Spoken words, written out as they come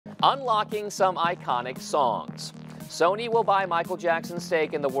Unlocking some iconic songs. Sony will buy Michael Jackson's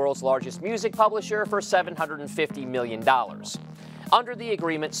stake in the world's largest music publisher for $750 million. Under the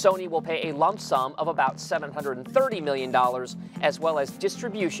agreement, Sony will pay a lump sum of about $730 million, as well as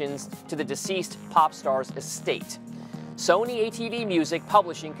distributions to the deceased pop star's estate. Sony ATV Music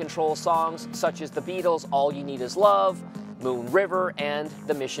Publishing controls songs such as the Beatles' All You Need Is Love, Moon River, and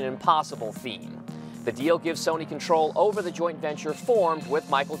the Mission Impossible theme. The deal gives Sony control over the joint venture formed with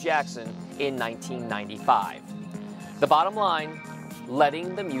Michael Jackson in 1995. The bottom line,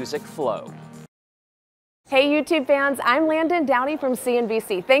 letting the music flow. Hey YouTube fans, I'm Landon Dowdy from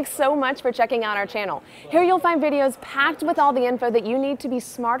CNBC. Thanks so much for checking out our channel. Here you'll find videos packed with all the info that you need to be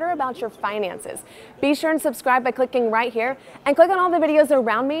smarter about your finances. Be sure and subscribe by clicking right here and click on all the videos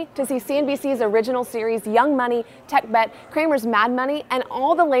around me to see CNBC's original series Young Money, Tech Bet, Kramer's Mad Money, and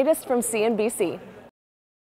all the latest from CNBC.